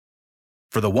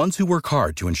For the ones who work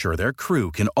hard to ensure their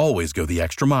crew can always go the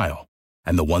extra mile,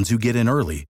 and the ones who get in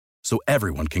early so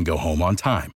everyone can go home on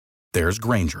time, there's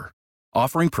Grainger,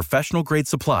 offering professional-grade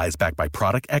supplies backed by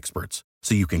product experts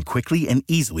so you can quickly and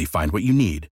easily find what you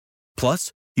need.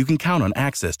 Plus, you can count on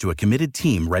access to a committed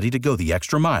team ready to go the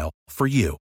extra mile for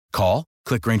you. Call,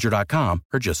 click Grainger.com,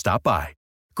 or just stop by.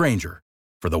 Grainger,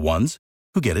 for the ones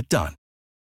who get it done.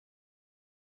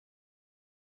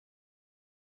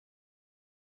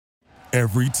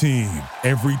 Every team,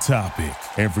 every topic,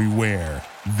 everywhere.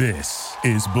 This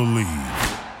is Believe.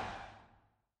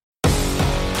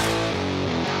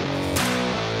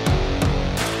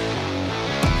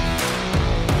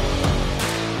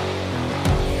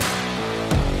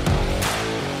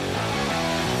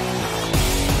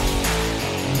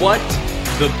 What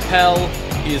the Pell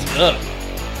is up,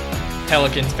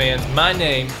 Pelicans fans? My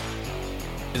name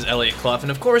is Elliot Clough,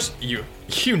 and of course, you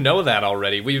know that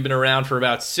already. We've been around for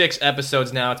about 6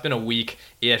 episodes now. It's been a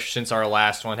week-ish since our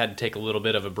last one. Had to take a little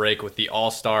bit of a break with the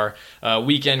All-Star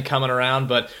weekend coming around,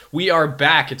 but we are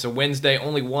back. It's a Wednesday,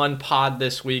 only one pod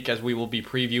this week, as we will be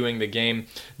previewing the game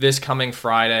this coming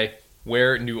Friday,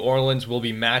 where New Orleans will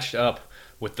be matched up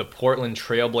with the Portland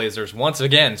Trailblazers. Once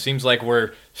again, seems like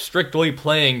we're strictly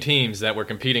playing teams that we're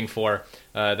competing for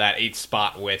that 8th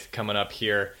spot with coming up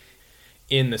here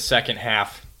in the second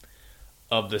half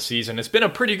of the season. It's been a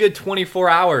pretty good 24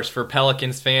 hours for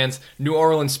Pelicans fans, New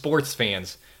Orleans sports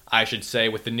fans, I should say,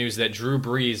 with the news that Drew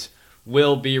Brees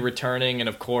will be returning, and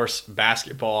of course,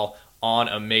 basketball on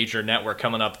a major network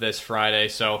coming up this Friday.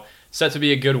 So, set to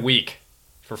be a good week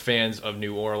for fans of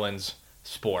New Orleans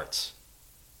sports.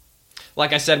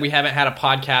 Like I said, we haven't had a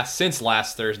podcast since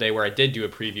last Thursday where I did do a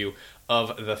preview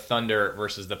of the Thunder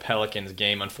versus the Pelicans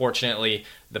game. Unfortunately,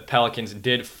 the Pelicans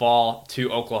did fall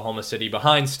to Oklahoma City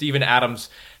behind Steven Adams'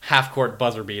 half-court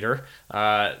buzzer beater.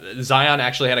 Zion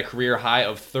actually had a career high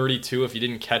of 32, if you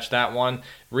didn't catch that one.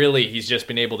 Really, he's just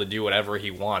been able to do whatever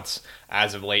he wants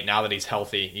as of late. Now that he's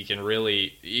healthy,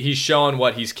 he's showing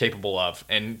what he's capable of,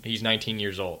 and he's 19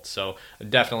 years old. So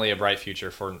definitely a bright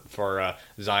future for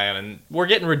Zion, and we're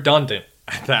getting redundant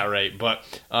at that rate, but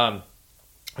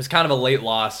it was kind of a late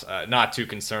loss, not too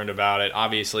concerned about it.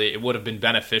 Obviously, it would have been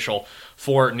beneficial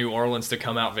for New Orleans to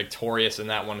come out victorious in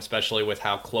that one, especially with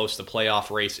how close the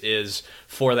playoff race is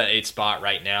for that 8th spot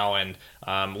right now. And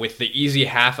with the easy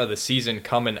half of the season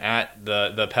coming at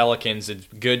the Pelicans, it's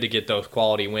good to get those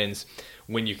quality wins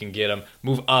when you can get them.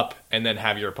 Move up and then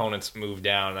have your opponents move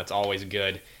down. That's always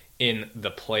good in the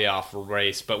playoff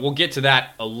race, but we'll get to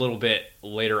that a little bit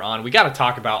later on. We got to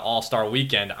talk about All-Star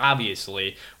Weekend,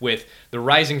 obviously, with the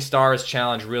Rising Stars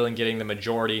Challenge really getting the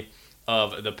majority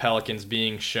of the Pelicans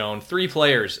being shown. 3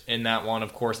 players in that one,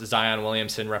 of course, Zion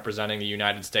Williamson representing the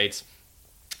United States,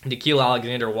 Nickeil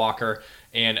Alexander-Walker,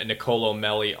 and Nicolo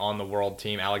Melli on the world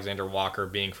team, Alexander Walker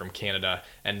being from Canada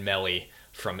and Melli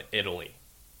from Italy.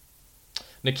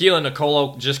 Nickeil and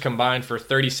Nicolo just combined for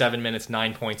 37 minutes,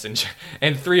 9 points,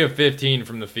 and 3 of 15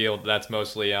 from the field. That's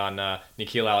mostly on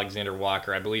Nickeil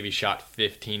Alexander-Walker. I believe he shot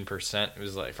 15%. It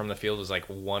was like from the field. It was like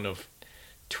 1 of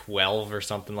 12 or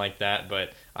something like that.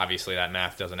 But obviously that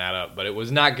math doesn't add up. But it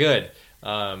was not good.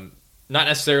 Not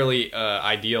necessarily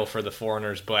ideal for the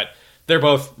foreigners, but they're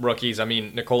both rookies. I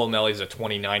mean, Nicolo Melli's a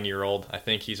 29-year-old. I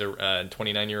think he's a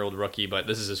 29-year-old rookie, but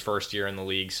this is his first year in the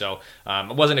league. So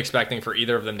I wasn't expecting for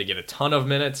either of them to get a ton of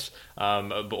minutes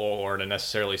or to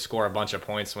necessarily score a bunch of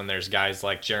points when there's guys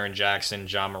like Jaren Jackson,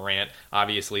 John Morant,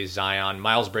 obviously Zion,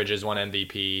 Miles Bridges won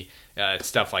MVP,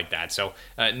 stuff like that. So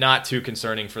not too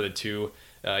concerning for the two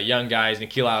young guys.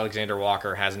 Nickeil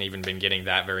Alexander-Walker hasn't even been getting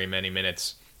that very many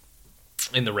minutes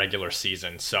in the regular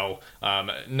season, so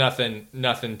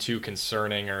nothing too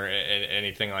concerning or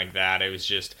anything like that. It was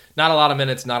just not a lot of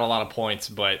minutes, not a lot of points,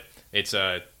 but it's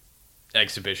a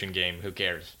exhibition game. Who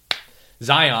cares?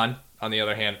 Zion, on the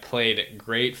other hand, played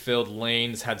great, filled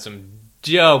lanes, had some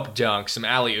dope dunks, some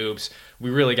alley-oops. We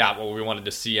really got what we wanted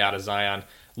to see out of Zion.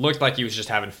 Looked like he was just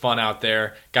having fun out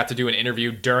there. Got to do an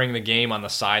interview during the game on the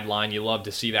sideline. You love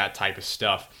to see that type of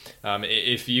stuff.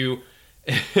 If you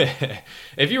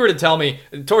were to tell me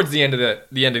towards the end of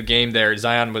the game there,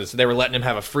 they were letting him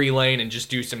have a free lane and just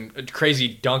do some crazy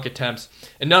dunk attempts,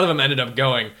 and none of them ended up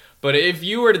going. But if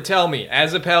you were to tell me,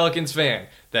 as a Pelicans fan,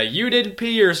 that you didn't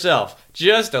pee yourself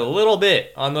just a little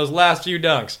bit on those last few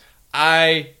dunks,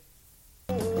 I'm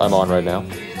on right now.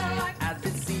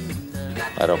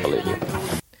 I don't believe you.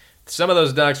 Some of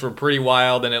those dunks were pretty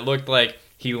wild, and it looked like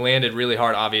he landed really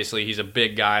hard. Obviously, he's a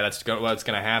big guy. That's what's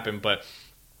going to happen, but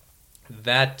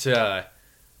that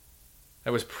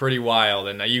was pretty wild,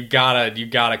 and you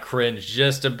gotta cringe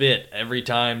just a bit every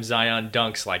time Zion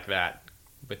dunks like that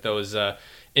with those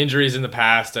injuries in the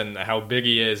past and how big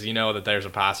he is, you know that there's a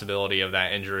possibility of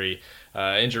that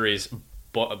injuries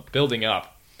building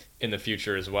up in the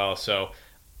future as well. So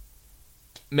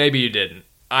maybe you didn't.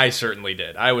 I certainly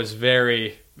did. I was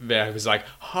like,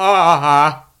 ha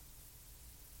ha.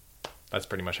 That's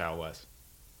pretty much how it was.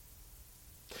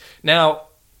 Now,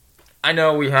 I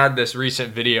know we had this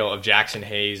recent video of Jackson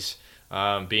Hayes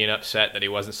being upset that he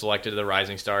wasn't selected to the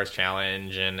Rising Stars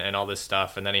Challenge and all this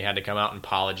stuff, and then he had to come out and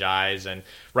apologize, and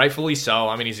rightfully so.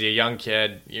 I mean, he's a young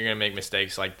kid. You're going to make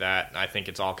mistakes like that. I think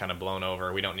it's all kind of blown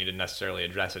over. We don't need to necessarily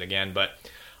address it again, but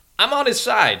I'm on his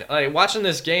side. Like, watching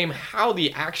this game, how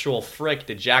the actual frick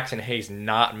did Jackson Hayes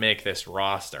not make this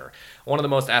roster? One of the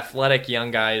most athletic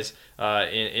young guys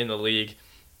in the league.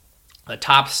 A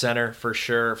top center for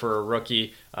sure for a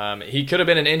rookie. He could have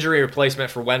been an injury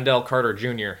replacement for Wendell Carter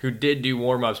Jr., who did do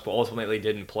warm-ups but ultimately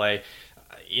didn't play.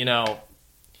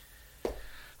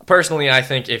 Personally, I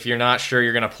think if you're not sure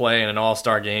you're going to play in an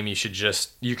all-star game, you should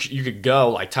you could go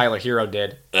like Tyler Hero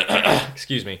did.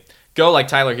 Excuse me. Go like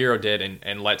Tyler Hero did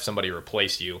and let somebody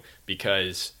replace you,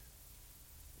 because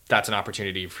that's an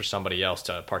opportunity for somebody else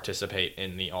to participate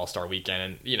in the All-Star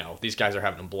Weekend. And, these guys are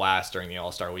having a blast during the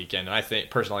All-Star Weekend. And I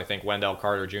personally think Wendell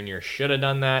Carter Jr. should have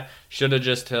done that, should have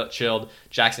just chilled.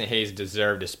 Jackson Hayes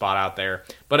deserved a spot out there.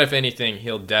 But if anything,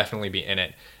 he'll definitely be in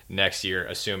it next year,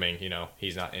 assuming,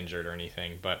 he's not injured or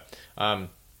anything. But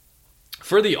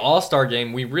for the All-Star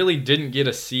game, we really didn't get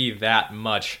to see that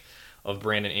much of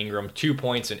Brandon Ingram. 2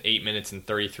 points in 8 minutes and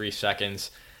 33 seconds.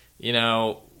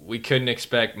 We couldn't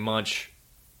expect much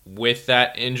with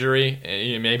that injury.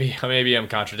 Maybe I'm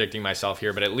contradicting myself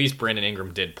here, but at least Brandon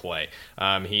Ingram did play.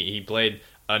 He played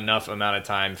enough amount of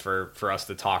time for us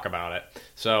to talk about it.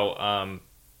 So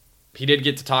he did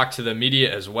get to talk to the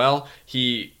media as well.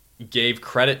 He gave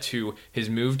credit to his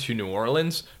move to New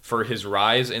Orleans for his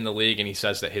rise in the league, and he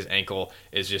says that his ankle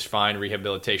is just fine.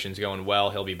 Rehabilitation's going well.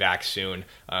 He'll be back soon.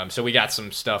 So we got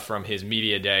some stuff from his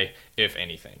media day, if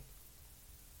anything.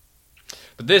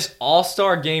 But this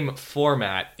All-Star Game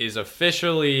format is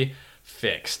officially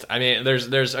fixed. I mean,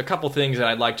 there's a couple things that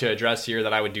I'd like to address here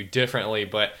that I would do differently,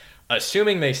 but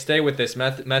assuming they stay with this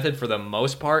method for the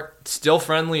most part, still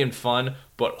friendly and fun,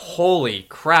 but holy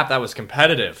crap, that was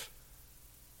competitive.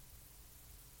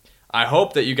 I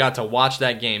hope that you got to watch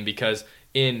that game, because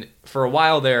for a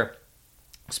while there,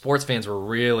 sports fans were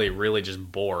really, really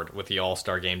just bored with the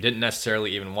All-Star game. Didn't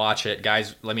necessarily even watch it.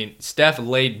 Guys, Steph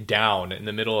laid down in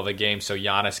the middle of a game so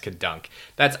Giannis could dunk.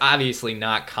 That's obviously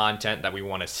not content that we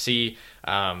want to see.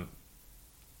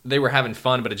 They were having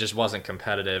fun, but it just wasn't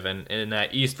competitive. And in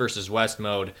that East versus West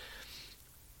mode,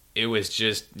 it was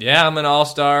just, I'm an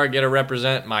all-star, get to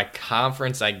represent my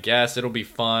conference, I guess. It'll be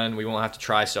fun. We won't have to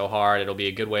try so hard. It'll be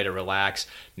a good way to relax.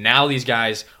 Now these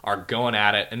guys are going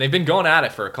at it, and they've been going at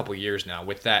it for a couple years now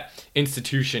with that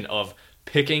institution of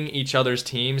picking each other's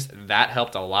teams. That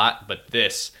helped a lot, but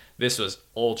this was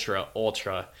ultra,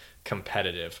 ultra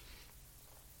competitive.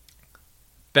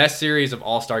 Best series of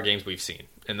all-star games we've seen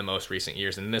in the most recent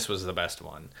years, and this was the best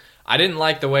one. I didn't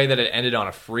like the way that it ended on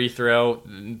a free throw.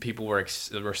 People were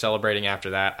celebrating after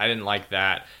that. I didn't like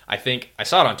that. I think I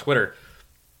saw it on Twitter.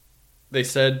 They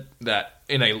said that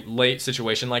in a late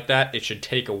situation like that, it should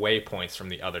take away points from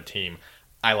the other team.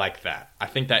 I like that. I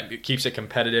think that it keeps it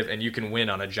competitive, and you can win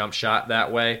on a jump shot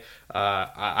that way.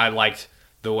 I liked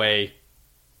the way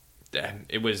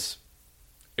it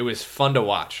was fun to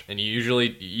watch, and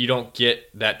you don't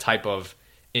get that type of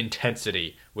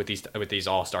intensity with these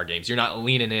all-star games. You're not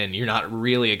leaning in. You're not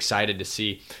really excited to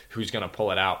see who's going to pull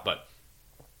it out, but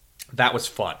that was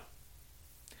fun.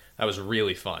 That was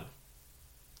really fun.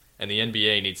 And the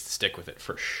NBA needs to stick with it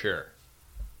for sure.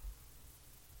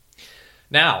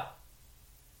 Now,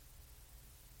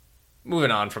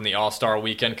 moving on from the All-Star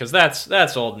weekend, because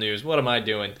that's old news. What am I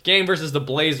doing? Game versus the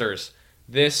Blazers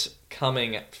this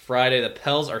coming Friday. The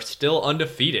Pels are still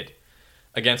undefeated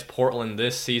against Portland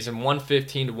this season.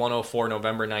 115-104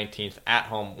 November 19th at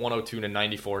home.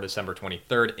 102-94 December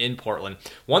 23rd in Portland.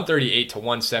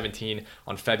 138-117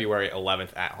 on February 11th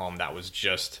at home. That was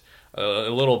just a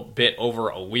little bit over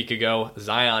a week ago.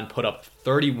 Zion put up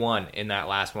 31 in that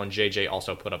last one. JJ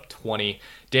also put up 20.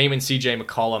 Dame and CJ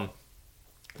McCollum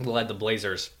led the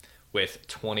Blazers with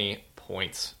 20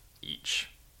 points each.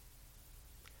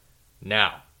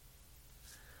 Now,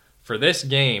 for this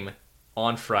game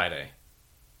on Friday,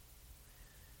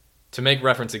 to make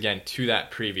reference again to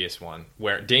that previous one,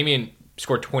 where Damian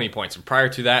scored 20 points. And prior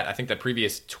to that, I think the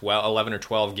previous 11 or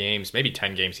 12 games, maybe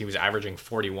 10 games, he was averaging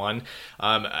 41.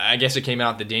 I guess it came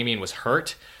out that Damian was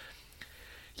hurt.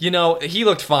 He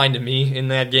looked fine to me in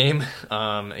that game.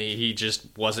 He just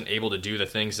wasn't able to do the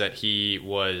things that he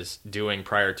was doing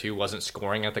prior to, wasn't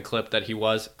scoring at the clip that he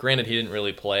was. Granted, he didn't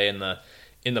really play in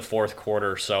the fourth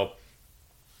quarter, so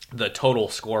the total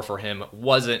score for him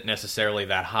wasn't necessarily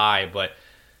that high, but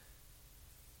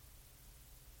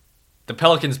the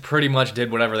Pelicans pretty much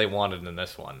did whatever they wanted in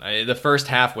this one. The first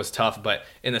half was tough, but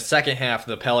in the second half,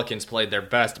 the Pelicans played their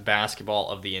best basketball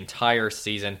of the entire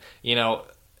season.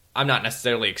 I'm not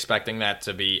necessarily expecting that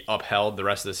to be upheld the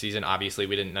rest of the season. Obviously,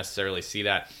 we didn't necessarily see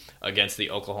that against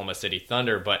the Oklahoma City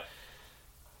Thunder, but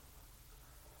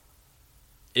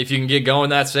if you can get going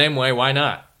that same way, why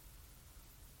not?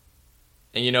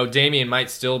 And Damian might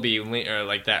still be,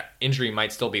 that injury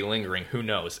might still be lingering. Who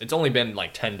knows? It's only been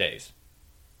 10 days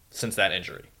since that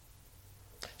injury,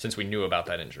 since we knew about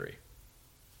that injury.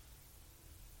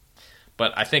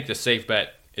 But I think the safe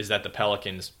bet is that the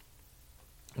Pelicans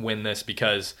win this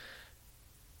because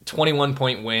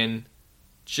 21-point win,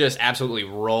 just absolutely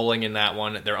rolling in that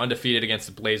one. They're undefeated against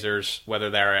the Blazers, whether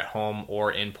they're at home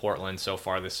or in Portland so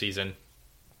far this season.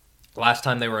 Last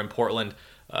time they were in Portland,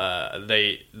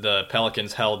 the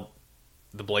Pelicans held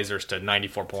the Blazers to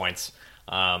 94 points.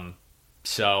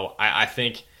 So I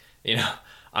think,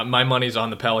 my money's on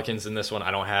the Pelicans in this one.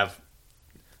 I don't have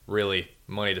really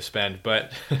money to spend,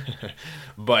 but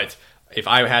if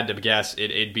I had to guess,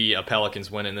 it'd be a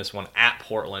Pelicans win in this one at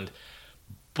Portland.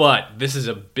 But this is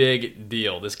a big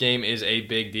deal. This game is a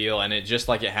big deal, and it just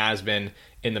like it has been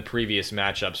in the previous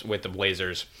matchups with the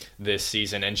Blazers this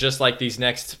season. And just like these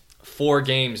next 4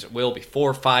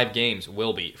 or 5 games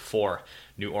will be for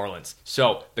New Orleans.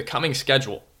 So the coming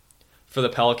schedule for the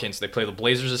Pelicans, they play the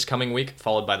Blazers this coming week,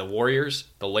 followed by the Warriors,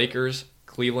 the Lakers,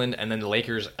 Cleveland, and then the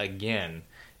Lakers again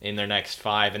in their next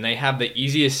 5. And they have the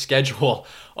easiest schedule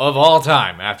of all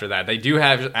time after that. They do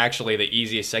have actually the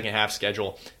easiest second half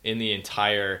schedule in the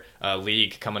entire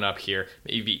league coming up here.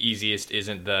 Maybe easiest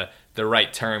isn't the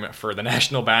right term for the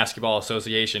National Basketball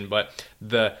Association, but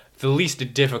the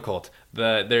least difficult.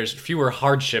 There's fewer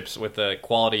hardships with the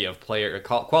quality of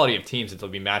teams that they'll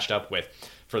be matched up with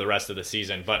for the rest of the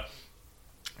season. But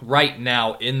right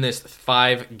now in this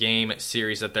 5-game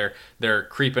series that they're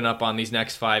creeping up on, these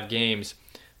next 5 games,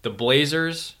 the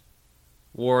Blazers,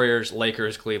 Warriors,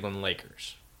 Lakers, Cleveland,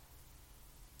 Lakers.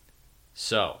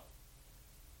 So,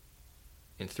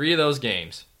 in 3 of those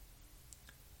games,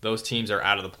 those teams are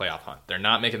out of the playoff hunt. They're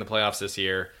not making the playoffs this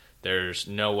year. There's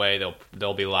no way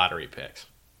they'll be lottery picks.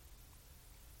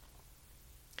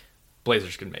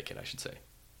 Blazers can make it, I should say.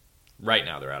 Right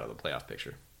now, they're out of the playoff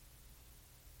picture.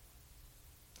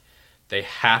 They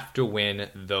have to win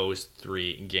those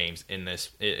 3 games in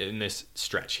this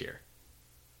stretch here.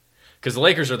 Because the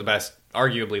Lakers are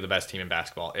arguably the best team in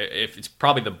basketball. If it's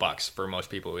probably the Bucks for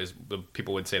most people.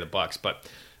 People would say the Bucks, but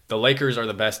the Lakers are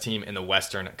the best team in the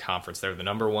Western Conference. They're the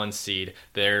number 1 seed.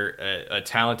 They're a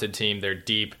talented team. They're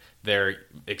deep. They're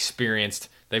experienced.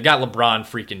 They've got LeBron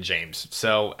freaking James.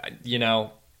 So,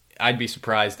 I'd be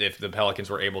surprised if the Pelicans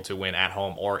were able to win at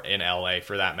home or in LA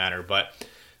for that matter. But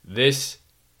this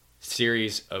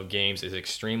series of games is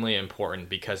extremely important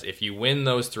because if you win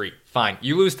those 3, fine.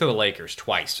 You lose to the Lakers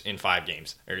twice in 5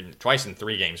 games, or twice in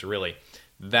 3 games, really.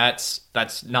 That's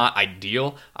not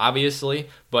ideal, obviously,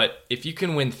 but if you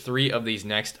can win 3 of these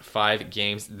next 5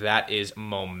 games, that is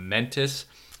momentous.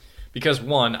 Because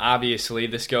 1, obviously,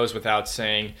 this goes without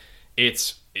saying,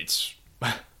 it's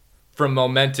from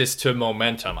momentous to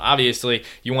momentum. Obviously,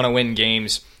 you want to win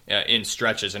games in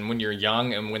stretches, and when you're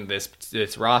young and when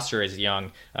this roster is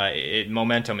young,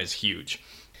 momentum is huge.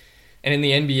 And in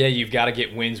the NBA, you've got to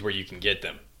get wins where you can get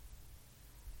them.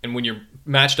 And when you're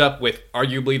matched up with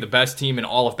arguably the best team in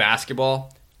all of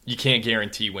basketball, you can't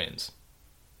guarantee wins.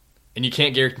 And you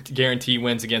can't guarantee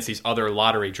wins against these other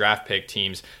lottery draft pick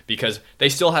teams because they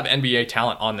still have NBA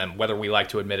talent on them, whether we like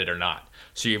to admit it or not.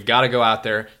 So you've got to go out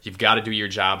there, you've got to do your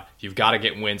job, you've got to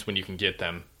get wins when you can get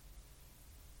them.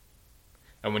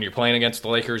 And when you're playing against the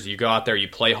Lakers, you go out there, you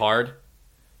play hard,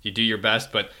 you do your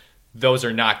best, but those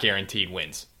are not guaranteed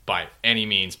wins by any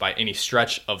means, by any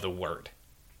stretch of the word.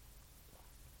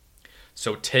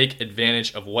 So take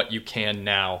advantage of what you can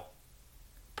now.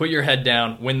 Put your head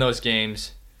down, win those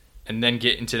games, and then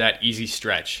get into that easy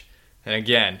stretch. And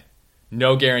again,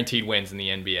 no guaranteed wins in the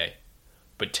NBA,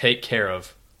 but take care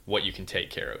of what you can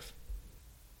take care of.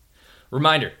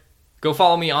 Reminder, go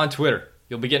follow me on Twitter.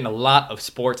 You'll be getting a lot of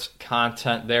sports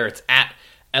content there. It's at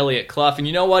Elliot Clough. And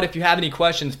you know what? If you have any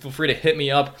questions, feel free to hit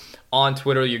me up on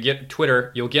Twitter.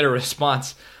 You'll get a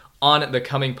response on the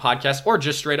coming podcast, or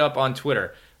just straight up on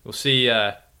Twitter. We'll see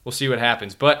what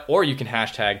happens. Or you can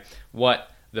hashtag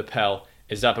what the Pell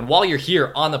is up. And while you're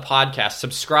here on the podcast,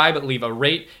 subscribe, leave a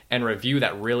rate and review.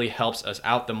 That really helps us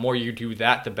out. The more you do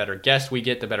that, the better guests we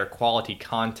get, the better quality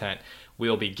content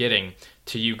we'll be getting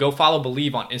to you. Go follow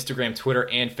Believe on Instagram, Twitter,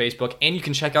 and Facebook, and you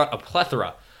can check out a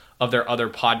plethora of their other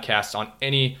podcasts on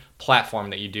any platform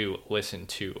that you do listen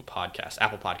to podcasts.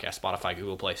 Apple Podcasts, Spotify,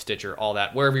 Google Play, Stitcher, all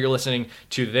that, wherever you're listening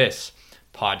to this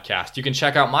podcast. You can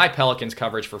check out my Pelicans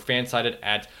coverage for Fansided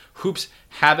at Hoops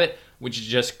Habit, which is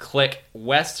just click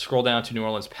west, scroll down to New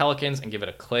Orleans Pelicans, and give it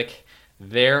a click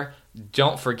there.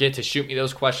 Don't forget to shoot me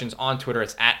those questions on Twitter.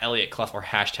 It's at Elliot Clough or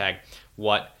hashtag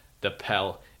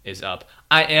 #WhatThePel is up.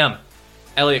 I am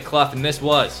Elliot Clough, and this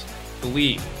was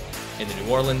Believe in the New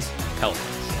Orleans Pelicans.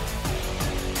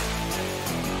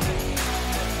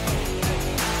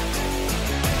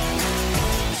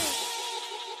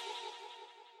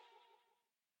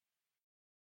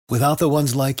 Without the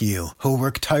ones like you, who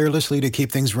work tirelessly to keep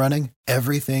things running,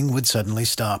 everything would suddenly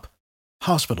stop.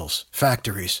 Hospitals,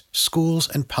 factories, schools,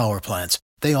 and power plants,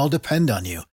 they all depend on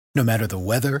you. No matter the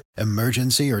weather,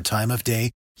 emergency, or time of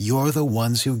day, you're the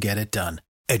ones who get it done.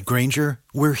 At Grainger,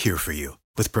 we're here for you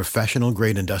with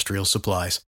professional-grade industrial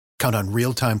supplies. Count on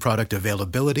real-time product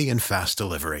availability and fast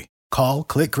delivery. Call,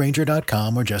 click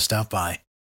Grainger.com, or just stop by.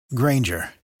 Grainger,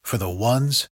 for the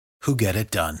ones who get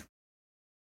it done.